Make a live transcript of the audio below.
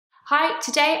Hi,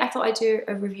 today I thought I'd do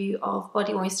a review of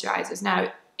body moisturisers. Now,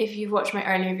 if you've watched my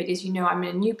earlier videos, you know I'm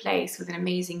in a new place with an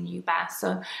amazing new bath,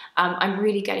 so I'm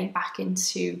really getting back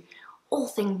into all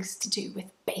things to do with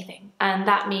bathing, and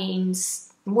that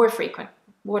means more frequent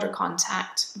water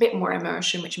contact, a bit more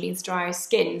immersion, which means drier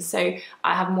skin, so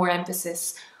I have more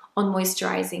emphasis on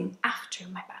moisturising after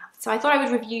my bath. So I thought I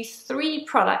would review 3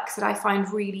 products that I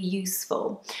find really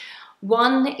useful.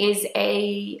 One is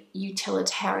a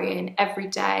utilitarian,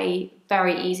 everyday,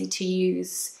 very easy to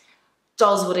use,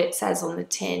 does what it says on the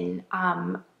tin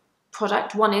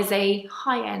product. One is a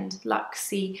high-end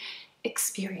Luxe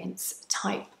experience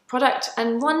type product,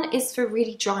 and one is for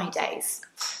really dry days.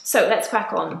 So let's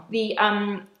crack on. The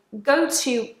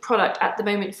go-to product at the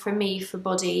moment for me for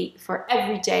body for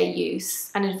everyday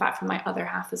use, and in fact for my other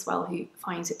half as well, who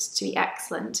finds it to be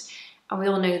excellent. And we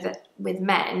all know that with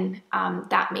men,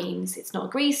 that means it's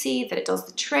not greasy, that it does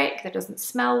the trick, that it doesn't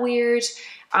smell weird.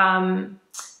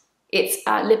 It's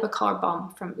Lipicar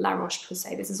Balm from La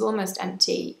Roche-Posay. This is almost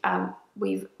empty.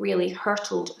 We've really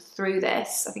hurtled through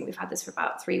this. I think we've had this for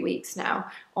about 3 weeks now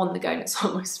on the go, and it's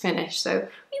almost finished. So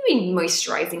we've been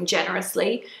moisturising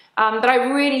generously. But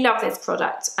I really love this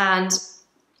product, and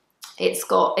it's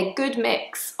got a good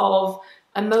mix of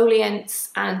emollients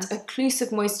and occlusive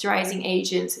moisturising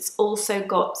agents. It's also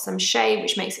got some shea,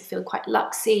 which makes it feel quite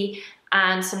luxy,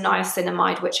 and some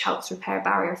niacinamide, which helps repair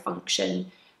barrier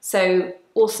function. So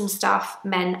awesome stuff.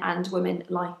 Men and women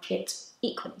like it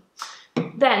equally.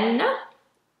 Then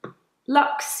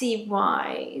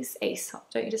Luxe-wise, Aesop.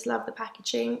 Don't you just love the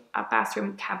packaging? A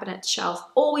bathroom cabinet shelf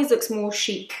always looks more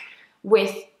chic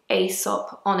with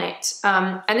Aesop on it,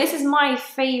 and this is my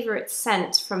favourite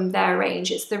scent from their range.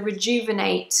 It's the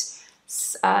Rejuvenate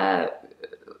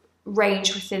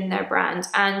range within their brand,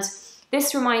 and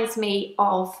this reminds me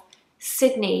of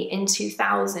Sydney in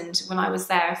 2000 when I was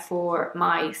there for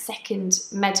my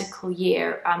 2nd medical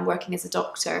year working as a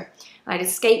doctor. And I'd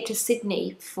escaped to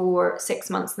Sydney for 6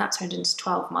 months, and that turned into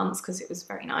 12 months because it was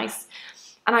very nice.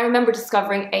 And I remember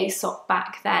discovering Aesop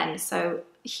back then, so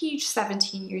a huge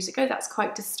 17 years ago. That's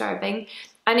quite disturbing.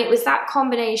 And it was that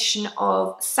combination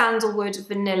of sandalwood,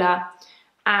 vanilla,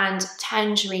 and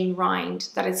tangerine rind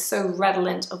that is so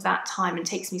redolent of that time and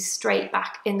takes me straight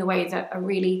back in the way that a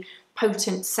really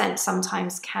potent scent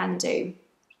sometimes can do.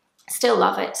 Still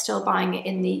love it, still buying it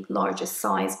in the largest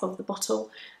size of the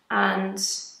bottle, and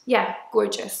yeah,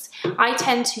 gorgeous. I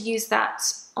tend to use that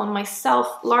on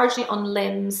myself, largely on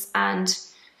limbs and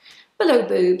below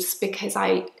boobs, because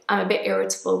I'm a bit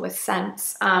irritable with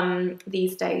scents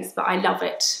these days, but I love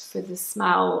it for the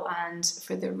smell and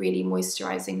for the really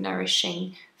moisturising,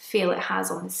 nourishing feel it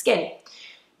has on the skin.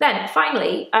 Then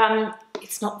finally,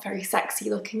 it's not very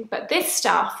sexy looking, but this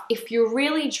stuff, if you're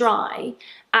really dry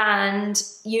and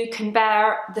you can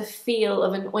bear the feel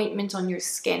of an ointment on your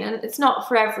skin, and it's not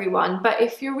for everyone, but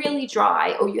if you're really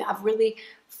dry or you have really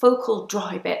focal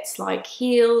dry bits like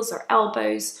heels or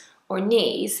elbows or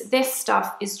knees, this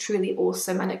stuff is truly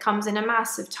awesome, and it comes in a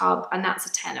massive tub, and that's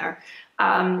a tenner.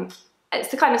 It's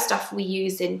the kind of stuff we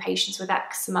use in patients with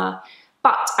eczema,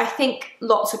 but I think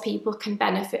lots of people can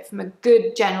benefit from a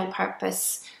good general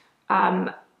purpose,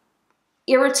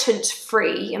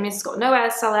 irritant-free. I mean, it's got no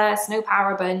SLS, no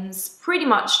parabens, pretty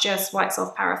much just wipes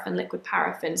off paraffin, liquid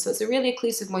paraffin. So it's a really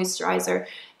occlusive moisturiser,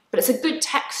 but it's a good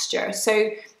texture.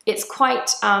 So it's quite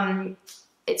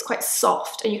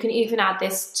soft, and you can even add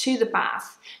this to the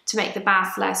bath to make the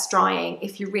bath less drying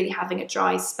if you're really having a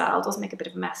dry spell. It does make a bit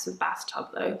of a mess with the bathtub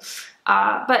though.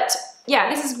 But yeah,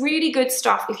 this is really good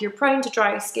stuff if you're prone to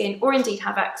dry skin, or indeed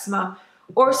have eczema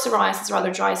or psoriasis or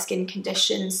other dry skin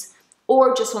conditions,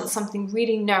 or just want something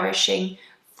really nourishing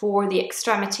for the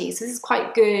extremities. This is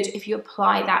quite good if you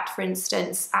apply that, for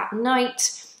instance, at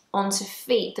night onto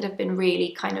feet that have been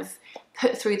really kind of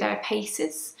put through their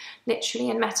paces, literally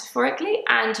and metaphorically,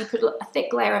 and you put a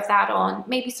thick layer of that on,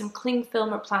 maybe some cling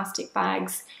film or plastic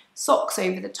bags, socks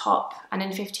over the top, and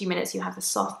in 15 minutes you have the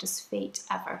softest feet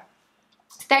ever.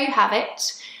 So there you have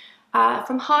it.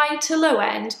 From high to low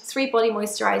end, 3 body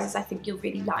moisturisers I think you'll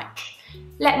really like.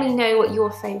 Let me know what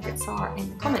your favourites are in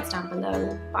the comments down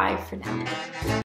below. Bye for now.